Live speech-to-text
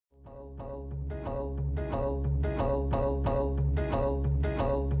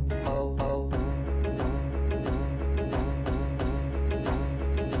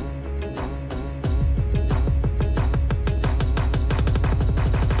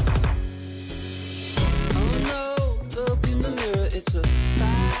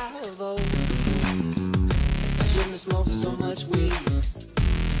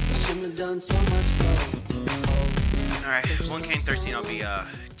1 King 13, I'll be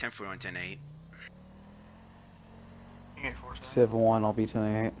 10-41, 10-8. Civ 1, I'll be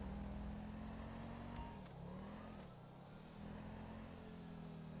 10-8.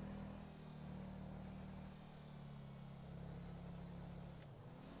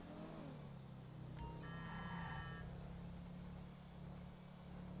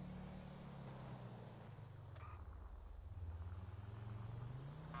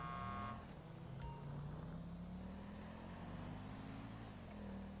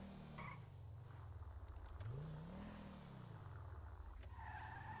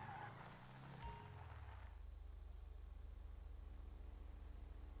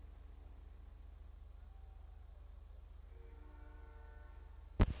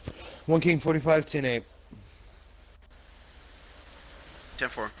 One King 45, 10-8.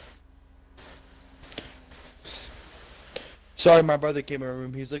 10-4. Sorry, my brother came in my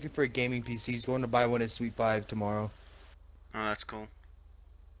room. He's looking for a gaming PC. He's going to buy one at Sweet 5 tomorrow. Oh, that's cool.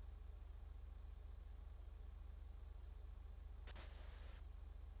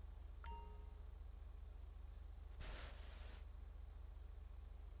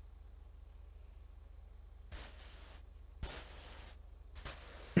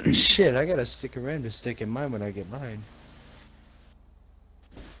 Shit, I gotta stick a random stick in mine when I get mine.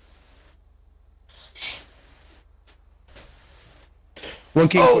 One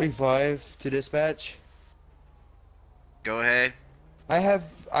King 45 to dispatch. Go ahead. I have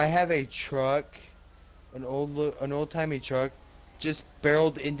a truck, an old-timey truck, just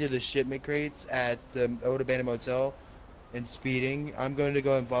barreled into the shipment crates at the Old Abandoned Motel and speeding. I'm going to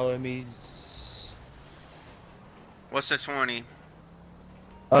go and follow me. What's the 20?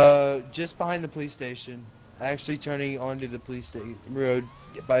 Just behind the police station. Actually turning onto the police station road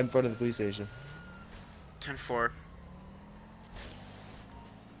in front of the police station. 10-4.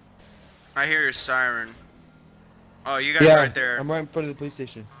 I hear your siren. Oh, you guys are right there. I'm right in front of the police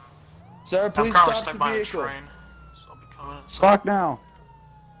station. Sir, please stop the vehicle. Train, so I'll be coming inside. Fuck now.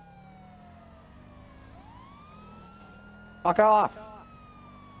 Fuck off.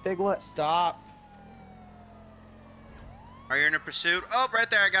 Piglet. Stop. Are you in a pursuit? Oh, right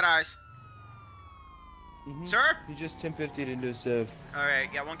there. I got eyes. Sir? He just 1050'd into a civ. Alright,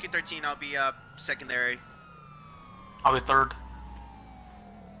 yeah, 1 King 13, I'll be secondary. I'll be third.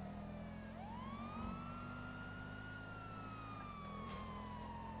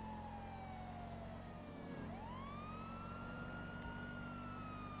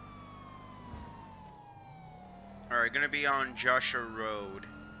 Alright, gonna be on Joshua Road.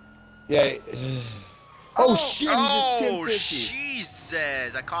 Yeah. Oh shit, he oh, just 1050.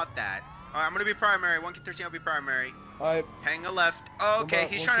 Jesus! I caught that. Alright, I'm gonna be primary. 1 King 13, I'll be primary. Alright. Hang a left. Oh, okay,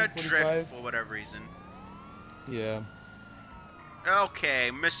 he's trying to 1K45? drift for whatever reason. Yeah. Okay,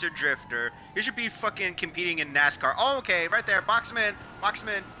 Mr. Drifter. You should be fucking competing in NASCAR. Oh, okay, right there. Box him in. Box him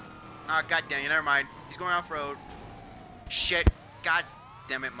in. Ah, goddamn you. Never mind. He's going off-road. Shit. God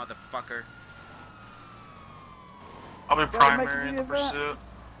damn it, motherfucker. I'll be primary in the pursuit.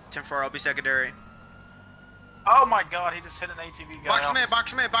 10-4, I'll be secondary. Oh my god, he just hit an ATV guy. Box him in,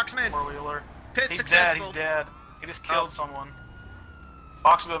 box him in, box him in. Four-wheeler. Pit He's successful. dead, he's dead. He just killed someone.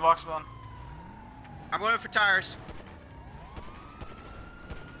 Box him in, box him in. I'm going for tires.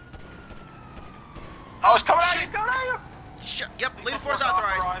 Oh, he's coming at you, he's coming at you! Yep, lead force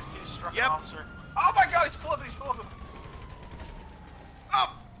authorized. He struck Yep. an officer. Oh my god, he's flipping, he's flipping.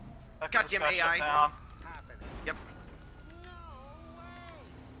 Oh! That Goddamn guy's got AI. shut down. Yep.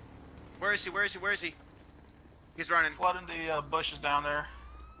 Where is he? Where is he? Where is he? He's running. Flooding the bushes down there.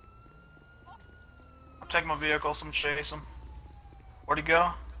 I'm taking my vehicle, so I'm gonna chase him. Where'd he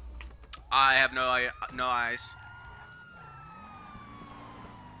go? I have no eyes.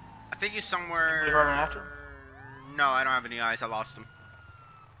 I think he's somewhere. Are you running after him? No, I don't have any eyes. I lost him.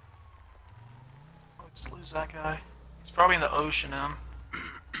 Let's lose that guy. He's probably in the ocean now.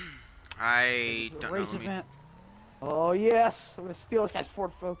 I don't know. Race event. Oh yes, I'm gonna steal this guy's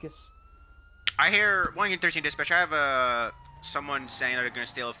Ford Focus. I hear 1 King 13 dispatch. I have someone saying that they're gonna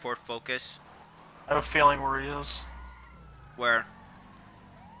steal a Ford Focus. I have a feeling where he is. Where?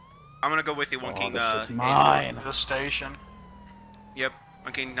 I'm gonna go with you, 1 King. This shit's mine. The station. Yep,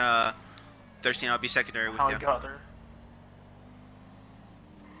 1 King 13. I'll be secondary with How you. he got there?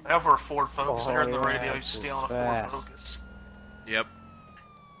 I have a Ford Focus. I heard on the radio he's stealing a Ford Focus. Yep.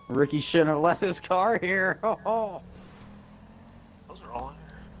 Ricky shouldn't have left his car here. Oh. Those are all in here.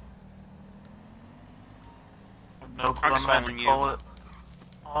 I have no clue. I'm just I'm gonna following you. pull it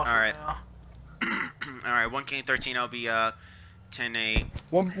off Alright. now. Alright, 1 King 13. I'll be 10-8.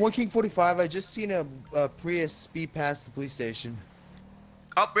 One King 45. I just seen a Prius speed past the police station.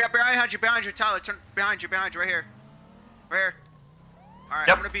 Oh, behind you, Tyler. Turn behind you, right here. Right here. Alright,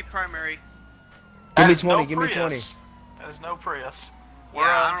 Yep. I'm gonna be primary. Give me That is 20, no give me 20. Prius. That is no Prius. Yeah, We're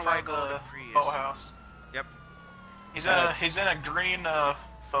I in don't know why I front call of it a the Prius. boathouse. Yep. He's in a green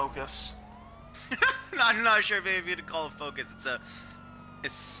Focus. I'm not sure if any of you to call it Focus.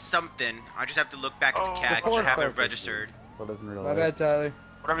 It's something. I just have to look back at the Oh, CAD Ford to have it Focus, registered. What doesn't really My bad, Tyler.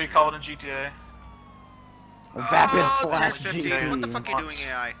 Whatever you call it in GTA. Vapid Oh, Flash 1050. GT. What the fuck are you doing, Once.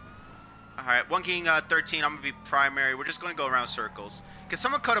 AI? Alright, 1 King 13, I'm gonna be primary. We're just gonna go around circles. Can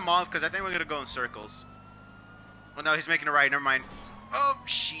someone cut him off? Because I think we're gonna go in circles. Oh no, he's making a right. Never mind. Oh,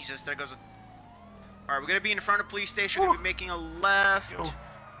 Jesus. There goes a... Alright, we're gonna be in front of the police station. We're gonna be making a left. Yo.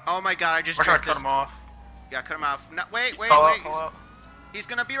 Oh my god, I just We're trying to drove cut this. him off. Yeah, cut him off. No, wait. Call out. He's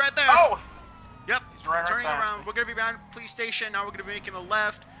gonna be right there. Oh! Yep. He's right Turning past around. me. We're gonna be behind the police station. Now we're gonna be making a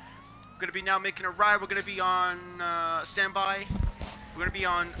left. We're gonna be now making a right. We're gonna be on standby. We're gonna be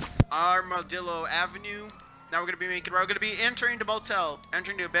on Armadillo Avenue. Now we're gonna be making a right. We're gonna be entering the motel.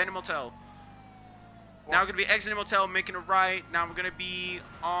 Entering the abandoned motel. Now we're gonna be exiting the motel, making a right. Now we're gonna be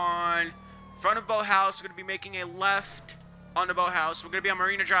on front of boathouse. We're gonna be making a left on the boathouse. We're gonna be on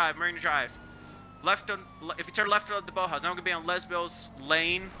Marina Drive. Left on, if you turn left on the boathouse, now we're gonna be on Lesbos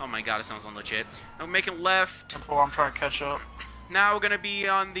Lane. Oh my god, it sounds legit. Now we're making left. Before I'm trying to catch up. Now we're gonna be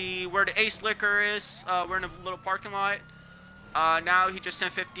on the where the Ace Liquor is. We're in a little parking lot. Now he just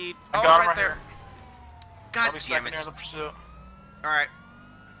sent 50. I Oh, got him right there. here. God I'll be damn second it! near the pursuit. All right.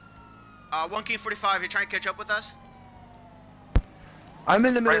 1 King 45. You're trying to catch up with us? I'm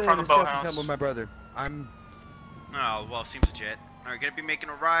in the Right middle in front of of the discussing boathouse. something with my brother. I'm... Oh well, seems legit. All right, gonna be making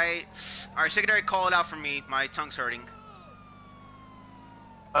a right. All right, secondary, call it out for me. My tongue's hurting.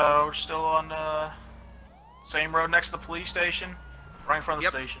 We're still on the same road next to the police station. Right in front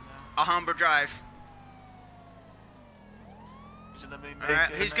of the Yep. station now. Alhambra Drive. He's gonna be Alright,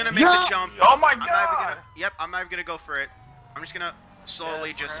 making he's a- gonna make the jump. Oh my I'm not even god! gonna. Yep, I'm not even gonna go for it. I'm just gonna slowly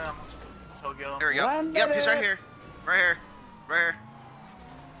Yeah, for just. him. Let's go get him. There we go. One Yep, he's right minute. here. Right here. Right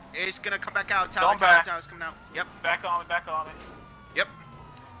here. He's gonna come back out. Going back. Tyler's coming out. Yep. Back on me. Yep.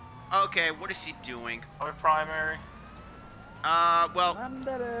 Okay, what is he doing? I'll be primary. Well,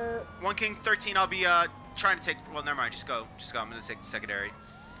 Under it. 1 King 13, I'll be trying to take. Well, never mind. Just go. I'm gonna take the secondary.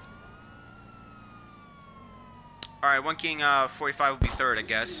 All right, 1 King 45 will be third, I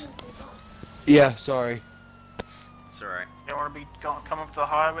guess. Yeah, sorry. It's all right. Yeah, we're gonna be coming up to the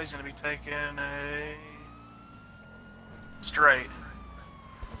highway. He's gonna be taking a straight.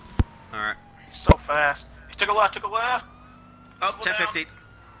 All right. He's so fast. He took a left. Oh, Slow down. 1050.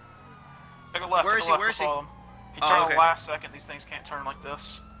 Took a left. Where took is a he? left, Where is he? follow him. He Oh, turned okay. the last second. These things can't turn like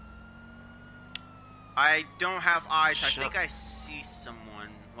this. I don't have eyes. Shit. I think I see someone.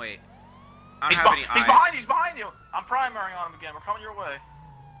 Wait. I don't He's, have any eyes. he's behind you. I'm primary on him again. We're coming your way.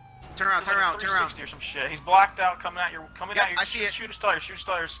 Turn around, He's turn like a around, turn around. 360 or some shit. He's blacked out, coming at you. Yep, I see it. Shoot his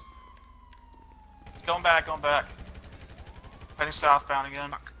tires. Going back. Heading southbound again.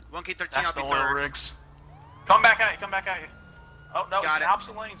 Fuck. 1K13, That's I'll the be oil third. rigs. Come back at you. Oh no, Got it's it.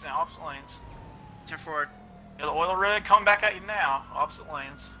 opposite lanes now. Opposite lanes. 10 forward. Yeah, the oil rig coming back at you now. Opposite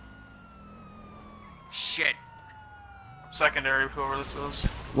lanes. Shit. Secondary, whoever this is.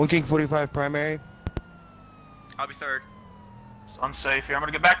 1 King 45 primary. I'll be third. It's unsafe here. I'm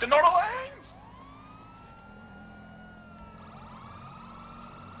gonna get back to normal lanes.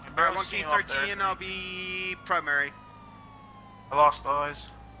 I Alright, barely see him up there. 1K13, I'll be primary. I lost eyes.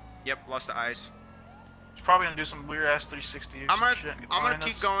 Yep, lost the eyes. He's probably gonna do some weird ass 360 or I'm some gonna, shit. and get I'm gonna behind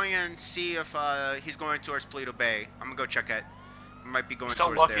keep us. going and see if he's going towards Toledo Bay. I'm gonna go check it. Might be going So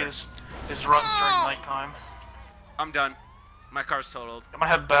towards lucky there. his runs during nighttime. I'm done. My car's totaled. I'm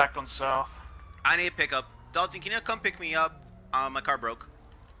gonna head back on south. I need a pickup. Dalton, can you come pick me up? My car broke.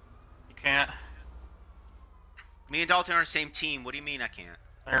 You can't. Me and Dalton are on the same team. What do you mean I can't?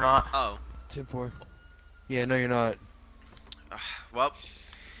 No, you're not. Oh. 10-4. Yeah, no, you're not. Well,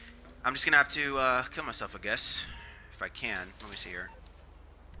 I'm just gonna have to kill myself, I guess, if I can. Let me see here.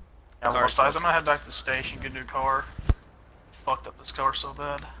 Yeah, I Car's lost eyes. broke. I'm gonna head back to the station, get a new car. Fucked up this car so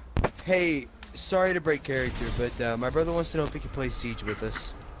bad. Hey, sorry to break character, but my brother wants to know if he can play Siege with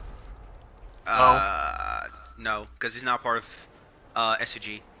us. No, because he's not part of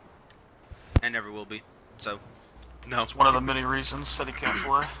SCG, and never will be. So, no. It's one of the many reasons that he can't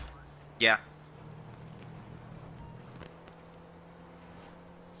play. Yeah.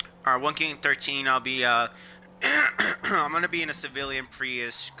 Alright, 1 King 13, I'll be, I'm gonna be in a civilian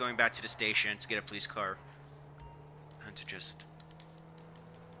Prius going back to the station to get a police car. And to just...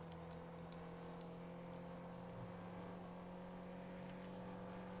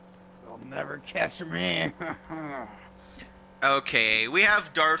 You'll never catch me. Okay, we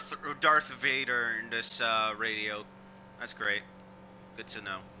have Darth Vader in this radio. That's great. Good to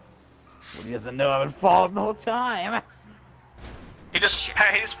know. Well, he doesn't know I've been following the whole time. He just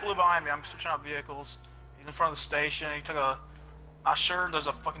flew behind me. I'm switching out vehicles. He's in front of the station. He took a. Not sure. There's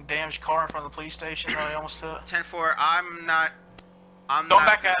a fucking damaged car in front of the police station that I almost hit. 10-4. I'm not. Going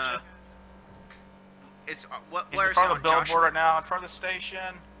back at you. It's what? He's Where in is he front of on the billboard Joshua? right now. In front of the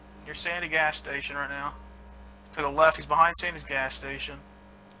station. Near Sandy gas station right now. To the left. He's behind Sandy's gas station.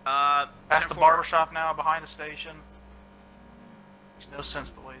 Past the 10-4. barber shop now. Behind the station. Makes no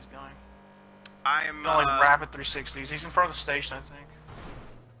sense the way he's going. I am. Like rapid 360s. He's in front of the station, I think.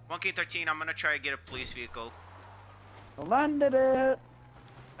 1K13. I'm gonna try to get a police vehicle. Landed it.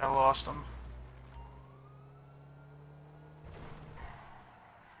 I lost him.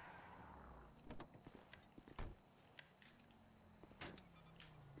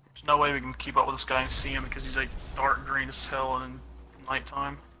 There's no way we can keep up with this guy and see him because he's like dark green as hell and in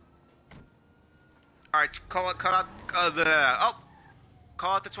nighttime. All right, call out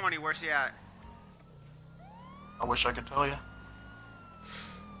the 20. Where's he at? I wish I could tell you.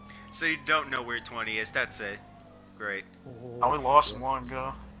 So you don't know where 20 is. That's it. Great. Oh, we lost him long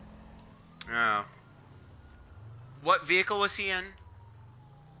ago. Oh. What vehicle was he in?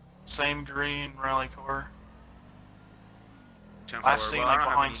 Same green rally car. 10-4. I seen Well, like don't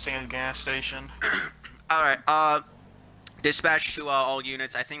have behind any- Sandy gas station. All right. Dispatch to all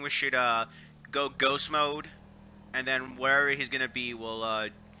units. I think we should go ghost mode, and then wherever he's gonna be, we'll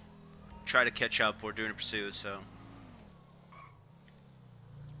try to catch up. We're doing a pursuit, so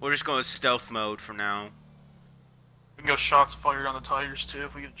we're just going stealth mode for now. We can go shots fired on the Tigers too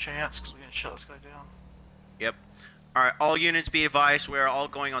if we get a chance, because we didn't shut this guy down. Yep. Alright, all units be advised, we are all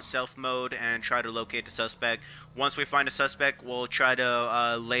going on stealth mode and try to locate the suspect. Once we find a suspect, we'll try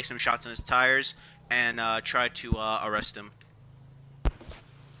to lay some shots on his tires and try to arrest him.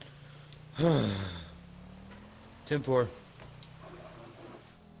 10-4.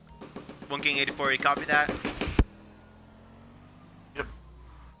 1 King 84, you copy that? Yep.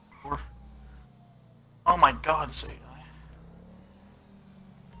 Oh my god, this guy.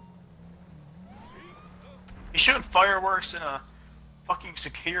 He's shooting fireworks in a fucking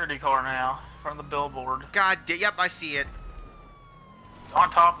security car now in front of the billboard. God, yep, I see it. On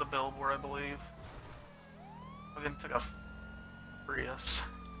top of the billboard, I believe. I then took a Prius.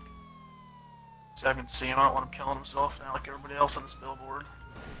 So I can see him. I don't want him killing himself now like everybody else on this billboard.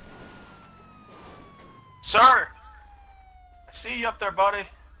 Sir! I see you up there, buddy.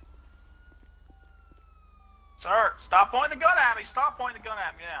 Sir, stop pointing the gun at me! Stop pointing the gun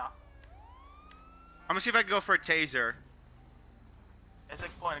at me now. I'm gonna see if I can go for a taser. He's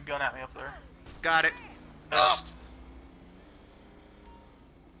like pointing a gun at me up there. Got it. Missed.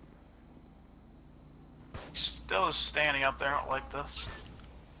 He's still just standing up there. I don't like this.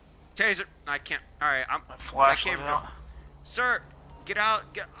 Taser. I can't. Alright, My I flashlight can't out. go. Sir, get out.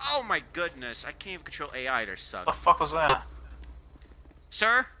 Oh my goodness. I can't even control AI. They're What the suck. fuck was that?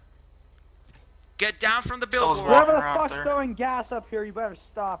 Sir? Get down from the So is billboard. Whoever the around fuck's there. throwing gas up here, you better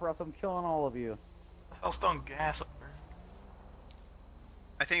stop or else I'm killing all of you. The hell's throwing gas up there?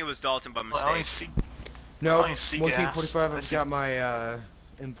 I think it was Dalton by Well, I only mistake. see, No, I see 1 King gas. 45. I I've see- got my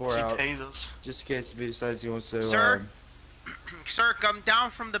M4 out, tasers. just in case if he decides he wants to. Sir? Sir, come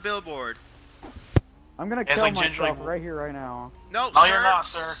down from the billboard. I'm gonna It's kill like myself gingerly- right here, right now. No, No, sir. you're not,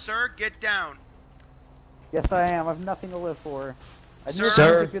 sir. Sir, get down. Yes, I am. I have nothing to live for. I knew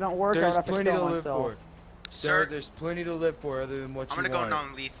Sir, if you don't work, I would there's have to plenty kill to live myself. for. Sir, Sir. there's plenty to live for other than what I'm you gonna go want.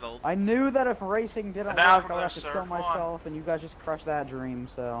 non-lethal. I knew that if racing didn't Down work, from I would there, have to sir. kill Come on. myself, and you guys just crushed that dream,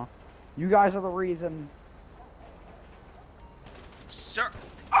 so... You guys are the reason. Sir.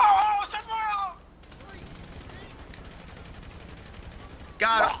 Oh, it's just my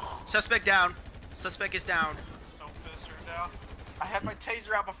Got him. Suspect down. Suspect is down. So pissed right now. I had my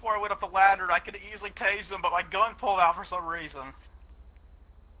taser out before I went up the ladder. I could easily tase him, but my gun pulled out for some reason.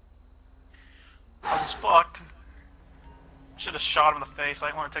 I was fucked. Should have shot him in the face. I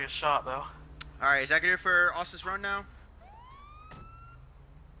didn't want to take a shot though. Alright, is that good for Austin's run now?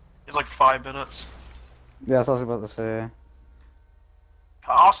 It's like 5 minutes. Yeah, that's what I was about to say.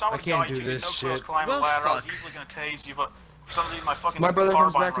 Also, I I would can't die do too. this No shit. close climbing Well, the ladder. I was fuck. easily gonna tase you, but for some reason my fucking My brother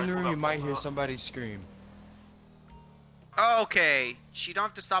comes carbine back in the rifle room, you got might pulled hear up. somebody scream. Okay. She don't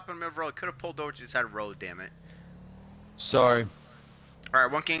have to stop in the middle of the road. Could have pulled over to the side of the road, damn it. Sorry.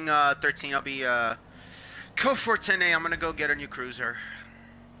 Alright, 1 King 13, I'll be go for 10A. I'm gonna go get a new cruiser.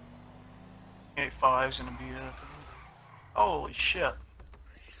 8.5's gonna be it. Holy shit.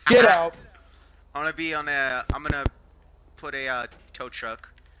 Get out! I'm gonna be on a. I'm gonna put a tow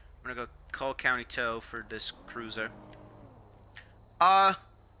truck. I'm gonna go call county tow for this cruiser.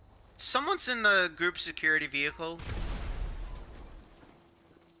 Someone's in the group security vehicle.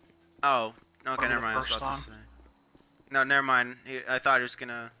 Oh, okay, Probably never the mind. I was first about to time. say. No, never mind. I thought he was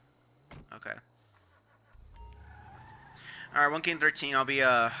gonna. Okay. All right, 1 King 13. I'll be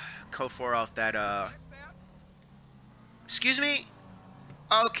code 4 off that. Excuse me.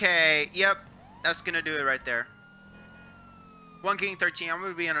 Okay. Yep. That's gonna do it right there. 1 King 13. I'm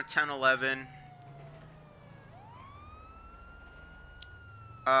gonna be on a 10-11.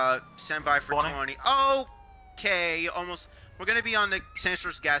 Send by for 20. Okay, almost. We're gonna be on the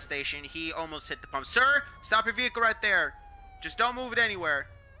Central's gas station. He almost hit the pump. Sir, stop your vehicle right there. Just don't move it anywhere.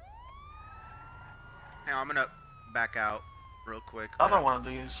 Hang on, I'm gonna back out real quick. Another one of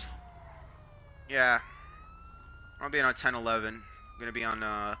these. Yeah. I'm gonna be on 10-11. I'm gonna be on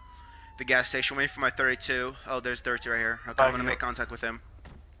the gas station waiting for my 32. Oh, there's 32 right here. Okay, I'm gonna make contact with him.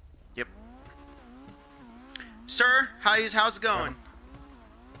 Yep. Sir, how's it going?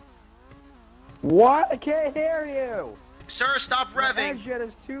 What? I can't hear you. Sir, stop The revving. engine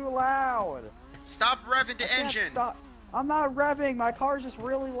is too loud. Stop revving the I can't engine. Stop. I'm not revving. My car's just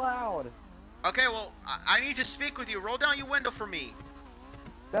really loud. Okay, well, I need to speak with you. Roll down your window for me.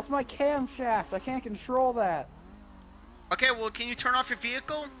 That's my camshaft. I can't control that. Okay, well, can you turn off your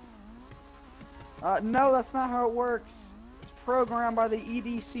vehicle? No, that's not how it works. It's programmed by the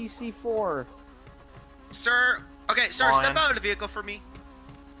EDCC4. Sir, okay, sir, step out of the vehicle for me.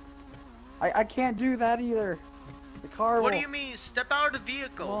 I can't do that either. The car What will do you mean? Step out of the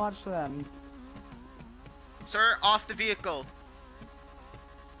vehicle. launch them. Sir, off the vehicle.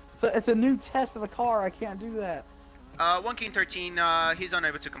 It's a new test of a car. I can't do that. 1 King 13, he's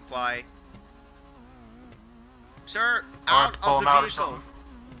unable to comply. Sir, out of the vehicle.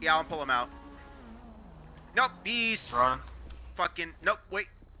 Yeah, I'll pull him out. Nope, he's running. Fucking, nope, wait.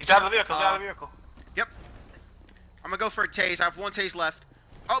 He's out of the vehicle. He's out of the vehicle. Yep. I'm gonna go for a tase. I have 1 tase left.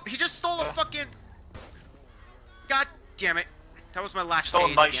 Oh, he just stole a fucking... God damn it. That was my last Stole a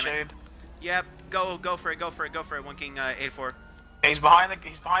tase, night damn it. shade. Yep, go for it, go for it, go for it. 1 King 84. He's behind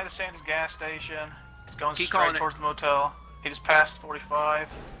the Sanders gas station. He's going straight towards the motel. He just passed 45.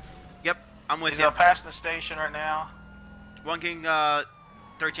 Yep, I'm with He's you. passing the station right now. 1 King 13,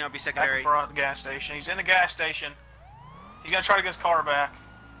 I'll be Back secondary. in front of the gas station. He's in the gas station. He's gonna try to get his car back.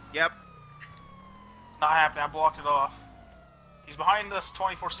 Yep. Not happening. I blocked it off. He's behind us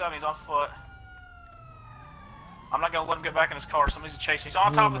 24/7. He's on foot. I'm not gonna let him get back in his car. Somebody's chasing. He's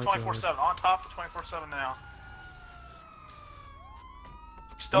on top of the 24/7. On top of the 24/7 now.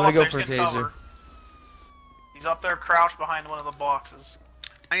 He's still up there. He's getting covered. He's up there crouched behind one of the boxes.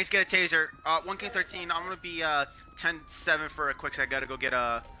 I need to get a taser. 1 King 13, I'm gonna be 10-7 for a quick. I gotta go get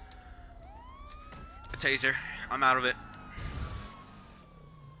a taser. I'm out of it.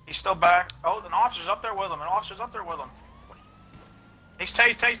 He's still back. Oh, an officer's up there with him. An officer's up there with him. He's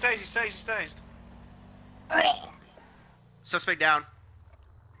tased. He's tased. Suspect down.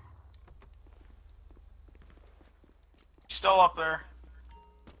 He's still up there.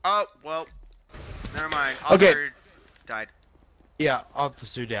 Oh, well, never mind. Officer died. Yeah,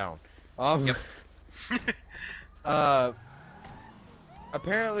 officer down. Yep.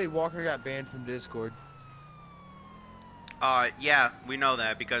 Apparently Walker got banned from Discord. Yeah, we know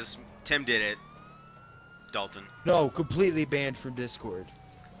that because Tim did it. Dalton. No, completely banned from Discord.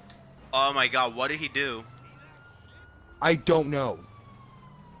 Oh my god, what did he do? I don't know.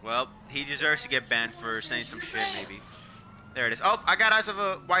 Well, he deserves to get banned for saying some shit, maybe. There it is. Oh, I got eyes of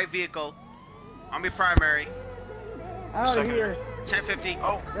a white vehicle. On me primary. Out of here. 1050.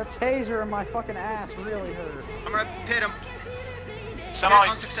 Oh. That taser in my fucking ass really hurt. I'm gonna pit him. Somehow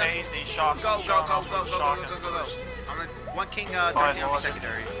he's unsuccessful. tased and he shot Go. shot I'm gonna 1 King 13 on me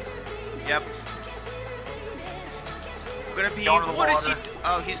secondary. Yep. We're gonna be. What is he?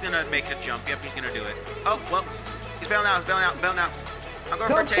 Oh, he's gonna make a jump. Yep, he's gonna do it. Oh, well. He's bailing out. I'm going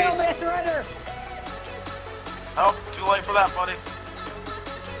for a Don't kill tase. me, I surrender. Oh, too late for that, buddy.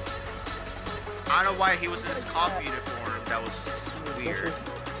 I don't know why he was in his cop uniform. That was weird.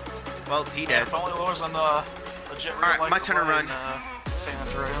 Well, he dead. If only there was a legit real Alright, life my turn to delay run. in, San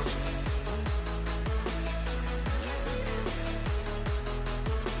Andreas.